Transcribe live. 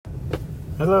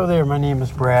Hello there, my name is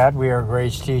Brad. We are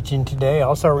Grace Teaching today.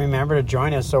 Also remember to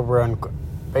join us over on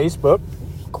Facebook,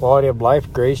 Quality of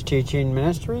Life Grace Teaching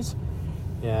Ministries.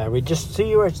 We just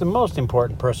see you as the most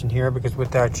important person here because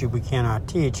without you we cannot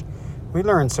teach. We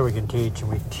learn so we can teach, and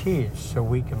we teach so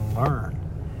we can learn.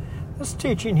 This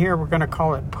teaching here, we're going to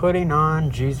call it Putting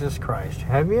on Jesus Christ.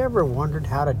 Have you ever wondered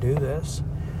how to do this?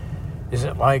 Is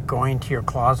it like going to your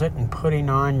closet and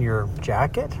putting on your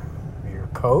jacket, your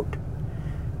coat,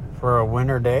 for a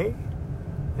winter day?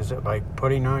 Is it like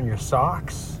putting on your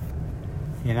socks?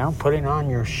 Putting on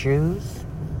your shoes?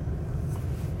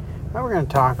 Now we're going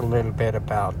to talk a little bit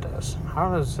about this.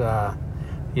 How does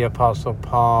the Apostle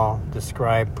Paul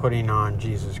describe putting on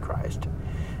Jesus Christ?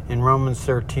 In Romans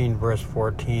 13, verse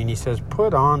 14, he says,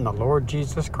 "Put on the Lord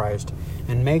Jesus Christ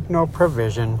and make no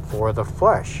provision for the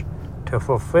flesh to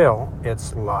fulfill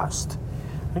its lust."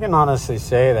 I can honestly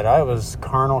say that I was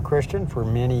carnal Christian for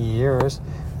many years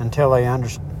until I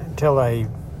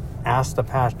asked the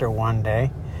pastor one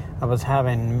day. I was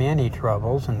having many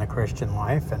troubles in the Christian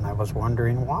life, and I was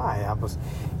wondering why. I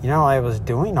was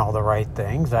doing all the right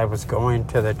things. I was going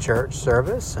to the church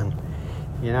service, and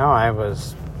I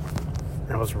was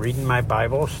reading my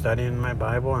Bible, studying my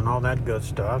Bible, and all that good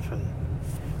stuff.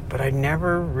 But I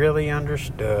never really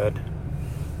understood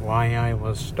why I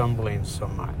was stumbling so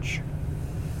much.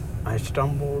 I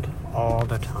stumbled all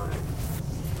the time.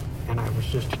 And I was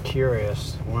just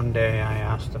curious. One day I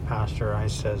asked the pastor, I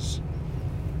says,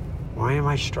 why am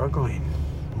I struggling?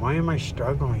 Why am I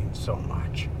struggling so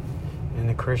much in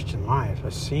the Christian life? I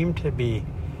seem to be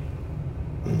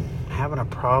having a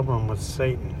problem with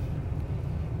Satan.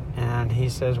 And he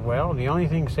says, well, the only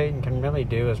thing Satan can really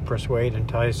do is persuade,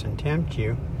 entice, and tempt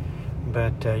you.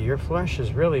 But your flesh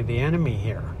is really the enemy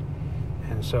here.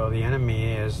 And so the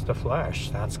enemy is the flesh.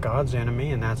 That's God's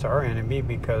enemy, and that's our enemy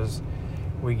because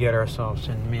we get ourselves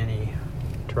in many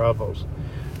troubles.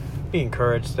 Be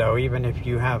encouraged, though, even if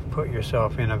you have put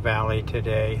yourself in a valley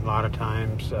today, a lot of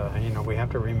times, we have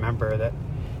to remember that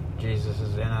Jesus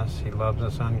is in us. He loves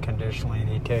us unconditionally, and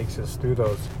he takes us through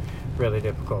those really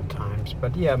difficult times.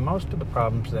 But yeah, most of the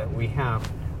problems that we have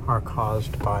are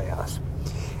caused by us.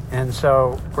 And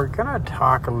so we're going to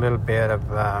talk a little bit of,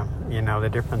 the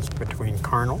difference between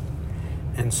carnal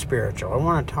and spiritual. I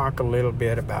want to talk a little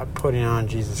bit about putting on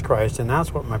Jesus Christ, and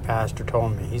that's what my pastor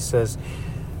told me. He says,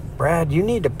 Brad, you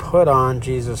need to put on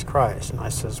Jesus Christ. And I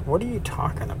says, what are you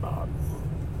talking about?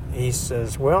 He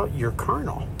says, well, you're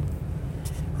carnal.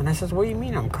 And I says, what do you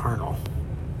mean I'm carnal?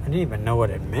 I didn't even know what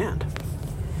it meant.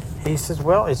 He says,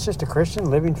 well, it's just a Christian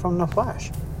living from the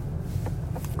flesh.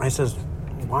 I says,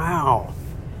 wow.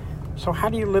 So how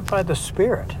do you live by the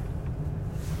Spirit?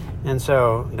 And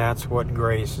so that's what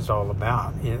grace is all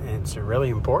about. It's really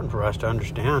important for us to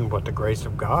understand what the grace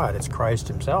of God, it's Christ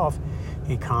himself.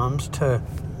 He comes to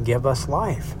give us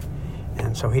life.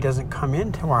 And so he doesn't come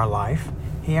into our life.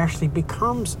 He actually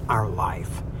becomes our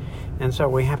life. And so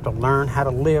we have to learn how to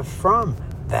live from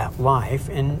that life.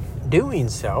 In doing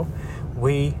so,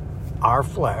 our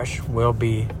flesh will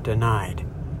be denied.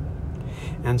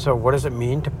 And so what does it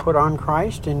mean to put on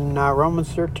Christ in Romans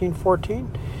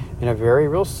 13:14? In a very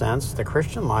real sense, the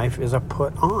Christian life is a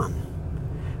put on.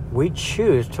 We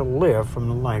choose to live from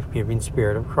the life-giving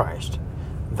Spirit of Christ.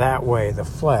 That way, the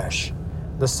flesh,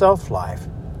 the self-life,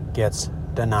 gets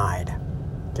denied.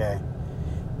 Okay?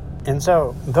 And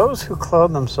so, those who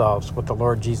clothe themselves with the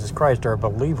Lord Jesus Christ are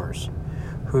believers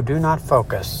who do not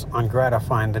focus on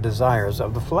gratifying the desires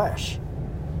of the flesh,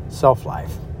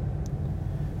 self-life.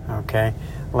 Okay?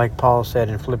 Like Paul said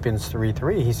in Philippians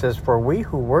 3:3, he says, "For we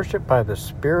who worship by the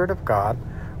Spirit of God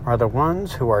are the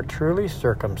ones who are truly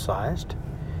circumcised.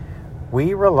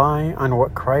 We rely on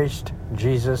what Christ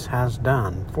Jesus has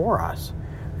done for us,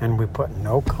 and we put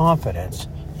no confidence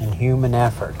in human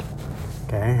effort."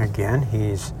 Okay, again,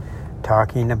 he's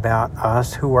talking about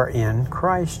us who are in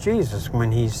Christ Jesus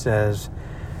when he says,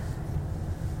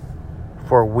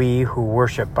 "For we who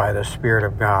worship by the Spirit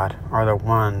of God are the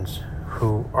ones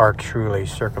who are truly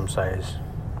circumcised."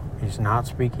 He's not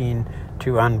speaking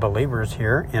to unbelievers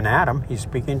here in Adam. He's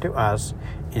speaking to us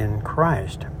in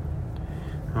Christ.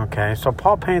 Okay, so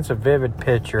Paul paints a vivid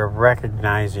picture of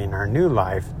recognizing our new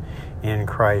life in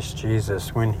Christ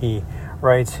Jesus when he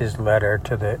writes his letter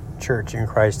to the church in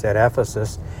Christ at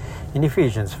Ephesus. In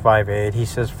Ephesians 5:8, he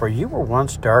says, "For you were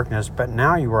once darkness, but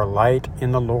now you are light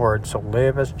in the Lord, so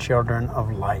live as children of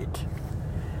light."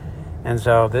 And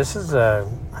so this is a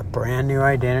brand new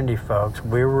identity, folks.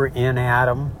 We were in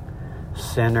Adam,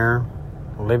 sinner,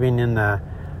 living in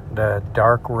the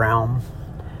dark realm.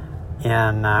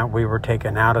 And we were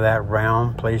taken out of that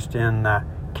realm, placed in the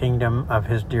kingdom of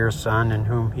his dear Son in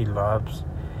whom he loves.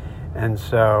 And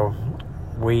so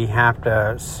we have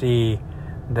to see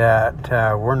that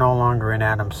we're no longer in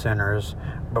Adam sinners,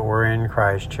 but we're in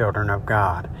Christ, children of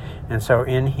God. And so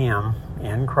in Him,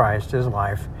 in Christ, is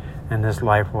life, and this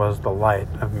life was the light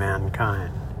of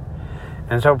mankind.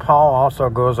 And so Paul also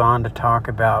goes on to talk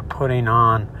about putting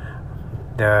on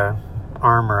the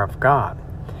armor of God.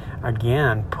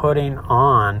 Again, putting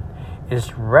on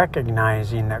is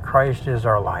recognizing that Christ is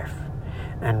our life,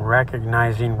 and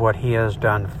recognizing what He has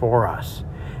done for us,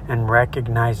 and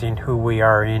recognizing who we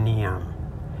are in Him,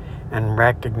 and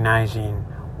recognizing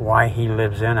why He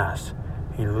lives in us.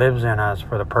 He lives in us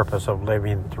for the purpose of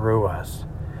living through us.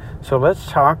 So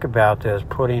let's talk about this,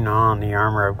 putting on the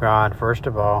armor of God. First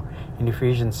of all, in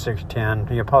Ephesians 6:10,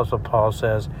 the Apostle Paul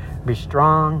says, "Be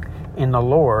strong in the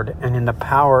Lord and in the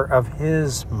power of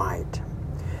His might."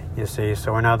 You see,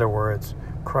 so in other words,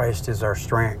 Christ is our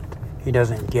strength. He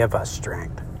doesn't give us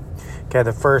strength. Okay,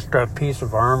 the first piece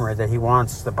of armor that He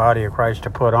wants the body of Christ to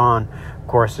put on, of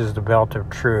course, is the belt of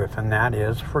truth, and that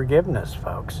is forgiveness,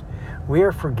 folks. We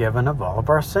are forgiven of all of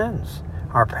our sins,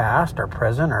 our past, our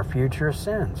present, our future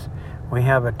sins. We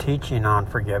have a teaching on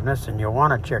forgiveness, and you'll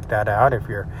want to check that out if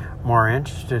you're more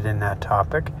interested in that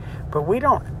topic. But we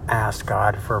don't ask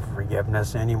God for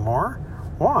forgiveness anymore.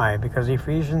 Why? Because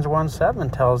Ephesians 1:7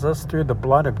 tells us through the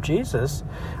blood of Jesus,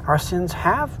 our sins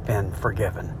have been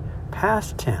forgiven.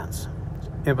 Past tense.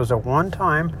 It was a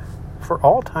one-time, for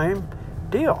all-time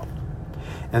deal.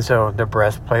 And so the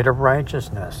breastplate of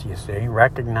righteousness, you see,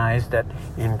 recognize that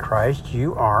in Christ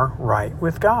you are right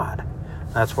with God.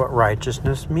 That's what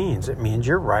righteousness means. It means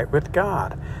you're right with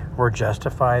God. We're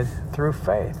justified through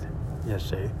faith, you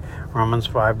see. Romans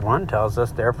 5:1 tells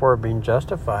us, therefore, being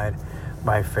justified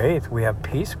by faith, we have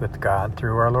peace with God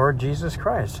through our Lord Jesus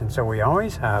Christ. And so we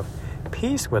always have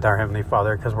peace with our Heavenly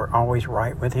Father because we're always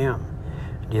right with Him.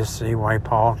 Do you see why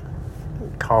Paul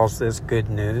calls this good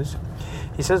news?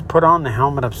 He says, put on the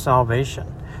helmet of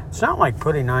salvation. It's not like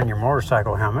putting on your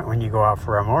motorcycle helmet when you go out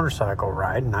for a motorcycle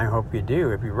ride, and I hope you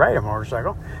do. If you ride a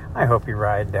motorcycle, I hope you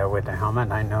ride with a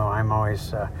helmet. I know I'm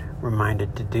always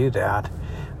reminded to do that.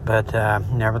 But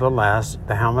nevertheless,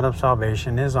 the helmet of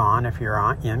salvation is on if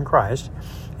you're in Christ.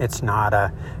 It's not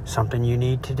something you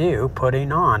need to do.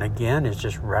 Putting on, again, is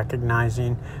just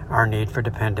recognizing our need for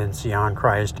dependency on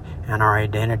Christ and our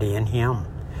identity in Him.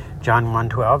 John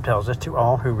 1:12 tells us, to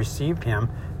all who received Him,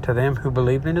 to them who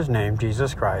believed in His name,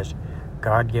 Jesus Christ,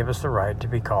 God gave us the right to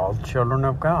be called children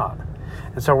of God.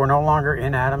 And so we're no longer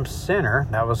in Adam's sinner.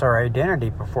 That was our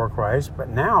identity before Christ. But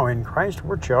now in Christ,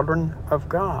 we're children of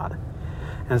God.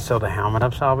 And so the helmet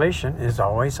of salvation is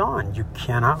always on. You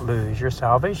cannot lose your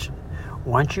salvation.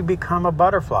 Once you become a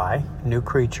butterfly, new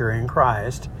creature in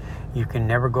Christ, you can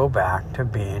never go back to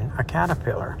being a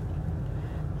caterpillar.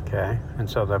 Okay? And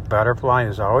so the butterfly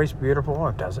is always beautiful.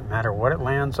 It doesn't matter what it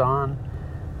lands on.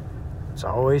 It's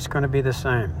always going to be the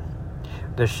same.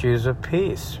 The shoes of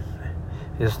peace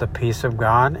is the peace of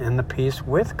God and the peace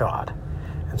with God.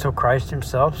 And so Christ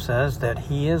Himself says that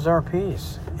He is our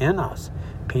peace in us.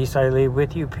 Peace I leave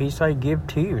with you, peace I give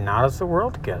to you, not as the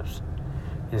world gives.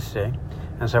 You see?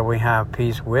 And so we have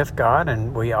peace with God,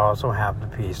 and we also have the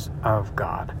peace of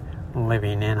God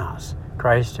living in us.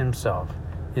 Christ Himself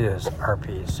is our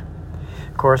peace.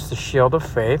 Of course, the shield of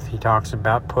faith, he talks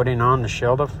about putting on the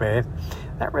shield of faith.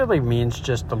 That really means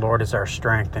just the Lord is our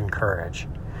strength and courage.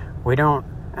 We don't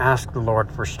ask the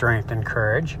Lord for strength and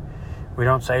courage. We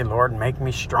don't say, Lord, make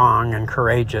me strong and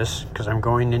courageous because I'm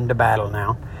going into battle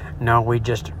now. No, we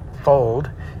just fold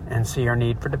and see our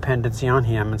need for dependency on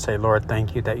Him and say, Lord,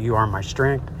 thank you that you are my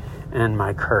strength and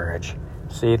my courage.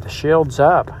 See, the shield's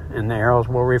up and the arrows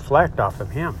will reflect off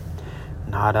of Him,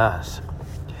 not us.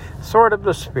 Sword of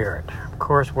the Spirit. Of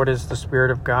course, what is the Spirit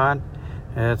of God?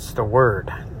 It's the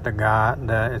Word.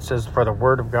 It says, for the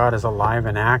Word of God is alive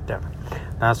and active.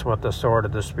 That's what the sword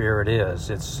of the Spirit is.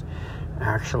 It's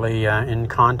actually, in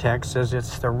context, says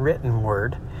it's the written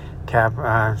Word.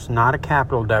 It's not a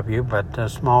capital W, but a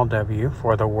small w,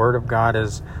 for the Word of God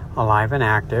is alive and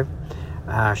active,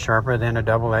 sharper than a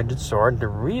double-edged sword. The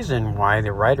reason why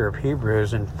the writer of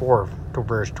Hebrews in 4 to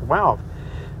verse 12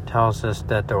 tells us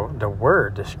that the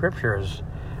Word, the Scriptures,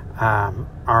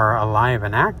 are alive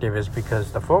and active is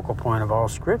because the focal point of all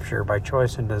Scripture, by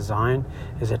choice and design,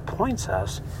 is it points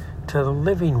us to the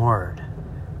living Word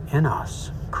in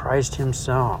us, Christ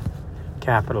Himself,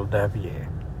 capital W.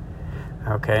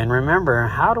 Okay, and remember,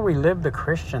 how do we live the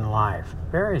Christian life?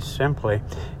 Very simply,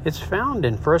 it's found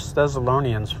in 1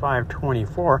 Thessalonians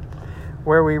 5:24,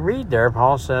 where we read there,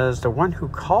 Paul says, the one who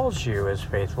calls you is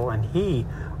faithful, and He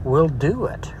will do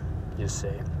it, you see.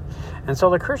 And so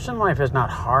the Christian life is not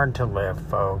hard to live,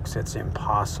 folks. It's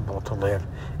impossible to live,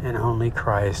 and only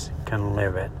Christ can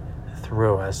live it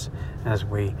through us as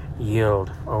we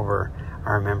yield over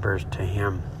our members to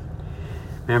Him.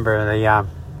 Remember, the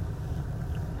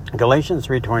Galatians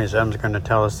 3:27 is going to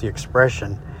tell us the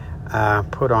expression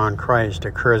 "put on Christ"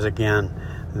 occurs again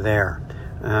there.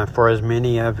 For as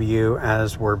many of you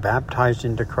as were baptized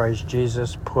into Christ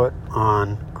Jesus, put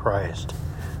on Christ.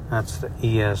 That's the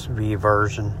ESV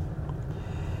version.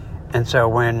 And so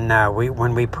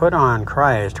when we put on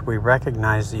Christ, we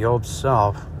recognize the old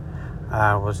self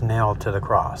was nailed to the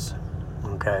cross.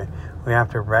 Okay, we have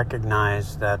to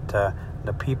recognize that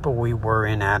the people we were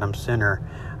in Adam's sinner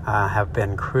have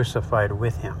been crucified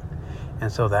with Him,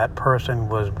 and so that person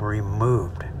was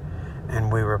removed,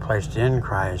 and we were placed in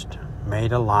Christ,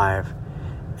 made alive,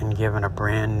 and given a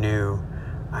brand new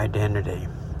identity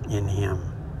in Him.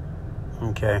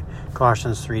 Okay,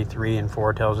 Colossians 3:3 and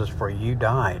 4 tells us, "For you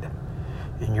died,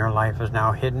 and your life is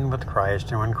now hidden with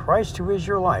Christ, and when Christ, who is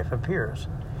your life, appears,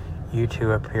 you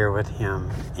too appear with Him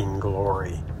in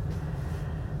glory."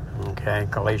 Okay,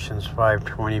 Galatians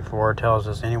 5:24 tells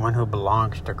us, "Anyone who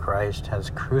belongs to Christ has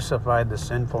crucified the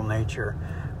sinful nature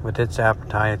with its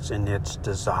appetites and its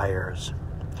desires."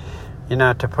 You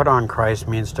know, to put on Christ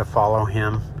means to follow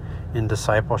Him in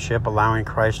discipleship, allowing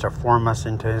Christ to form us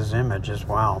into His image as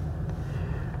well.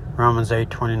 Romans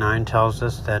 8:29 tells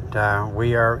us that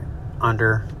we are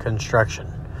under construction.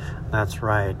 That's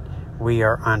right, we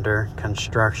are under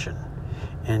construction.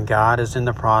 And God is in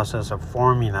the process of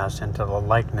forming us into the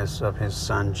likeness of His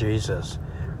Son, Jesus.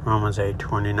 Romans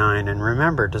 8:29. And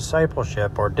remember,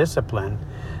 discipleship or discipline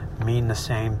mean the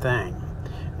same thing.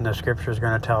 And the Scripture is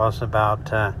going to tell us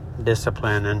about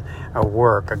discipline and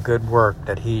a good work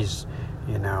that He's,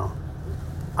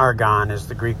 argon is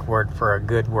the Greek word for a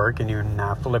good work. And in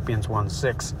Philippians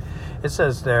 1:6, it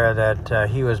says there that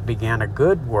He who began a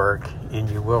good work, and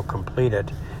you will complete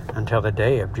it until the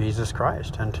day of Jesus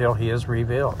Christ, until He is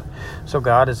revealed. So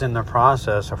God is in the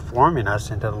process of forming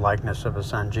us into the likeness of His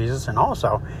Son Jesus, and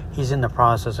also He's in the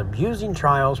process of using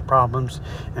trials, problems,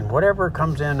 and whatever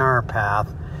comes in our path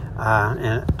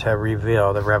to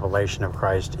reveal the revelation of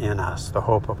Christ in us, the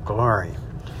hope of glory.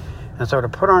 And so to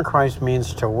put on Christ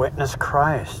means to witness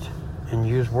Christ and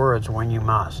use words when you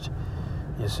must.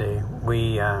 You see,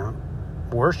 we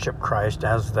worship Christ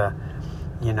as a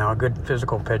good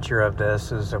physical picture of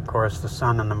this is, of course, the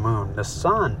sun and the moon. The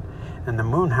sun and the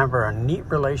moon have a neat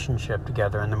relationship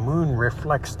together, and the moon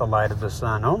reflects the light of the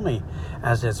sun only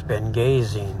as it's been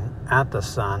gazing at the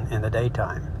sun in the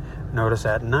daytime. Notice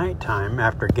at nighttime,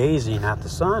 after gazing at the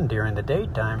sun during the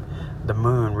daytime, the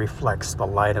moon reflects the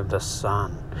light of the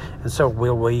sun. And so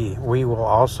will we will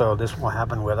also, this will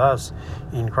happen with us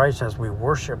in Christ as we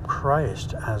worship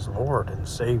Christ as Lord and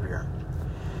Savior.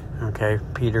 Okay,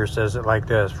 Peter says it like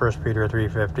this, 1 Peter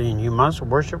 3:15, "You must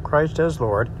worship Christ as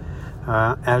Lord,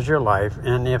 as your life,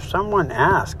 and if someone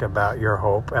asks about your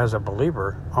hope as a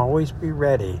believer, always be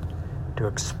ready to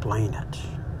explain it."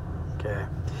 Okay,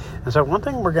 and so one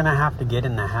thing we're going to have to get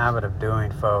in the habit of doing,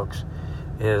 folks,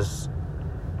 is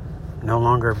no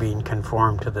longer being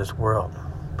conformed to this world,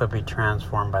 but be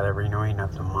transformed by the renewing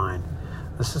of the mind.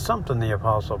 This is something the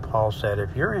Apostle Paul said.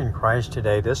 If you're in Christ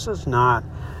today, this is not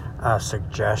a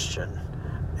suggestion.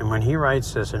 And when he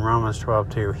writes this in Romans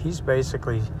 12:2, he's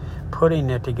basically putting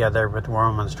it together with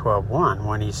Romans 12:1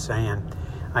 when he's saying,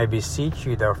 "I beseech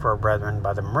you, therefore, brethren,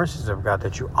 by the mercies of God,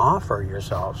 that you offer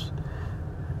yourselves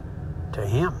to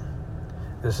Him.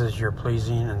 This is your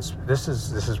pleasing, and this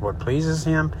is what pleases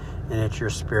Him, and it's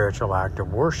your spiritual act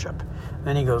of worship."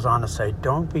 Then he goes on to say,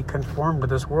 "Don't be conformed to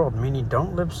this world," meaning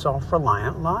don't live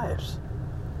self-reliant lives,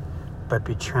 but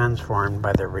be transformed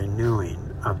by the renewing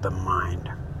of the mind.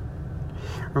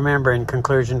 Remember, in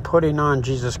conclusion, putting on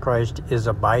Jesus Christ is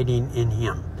abiding in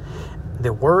Him.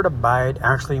 The word abide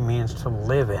actually means to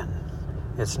live in.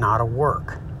 It's not a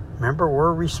work. Remember,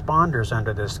 we're responders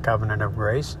under this covenant of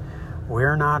grace.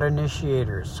 We're not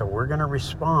initiators, so we're going to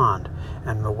respond.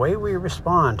 And the way we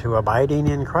respond to abiding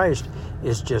in Christ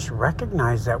is just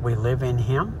recognize that we live in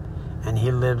Him and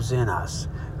He lives in us.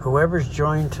 Whoever's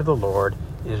joined to the Lord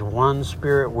is one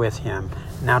spirit with Him.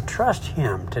 Now trust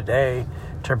Him today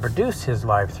to produce His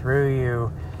life through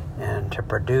you and to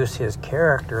produce His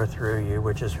character through you,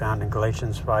 which is found in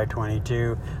Galatians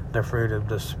 5:22, the fruit of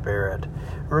the Spirit.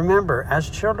 Remember, as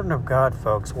children of God,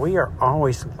 folks, we are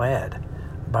always led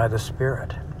by the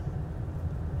Spirit,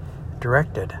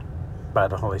 directed by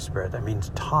the Holy Spirit. That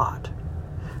means taught.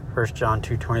 1 John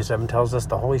 2:27 tells us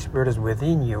the Holy Spirit is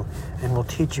within you and will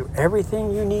teach you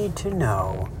everything you need to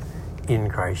know in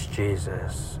Christ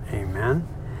Jesus. Amen.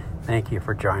 Thank you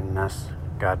for joining us.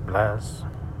 God bless.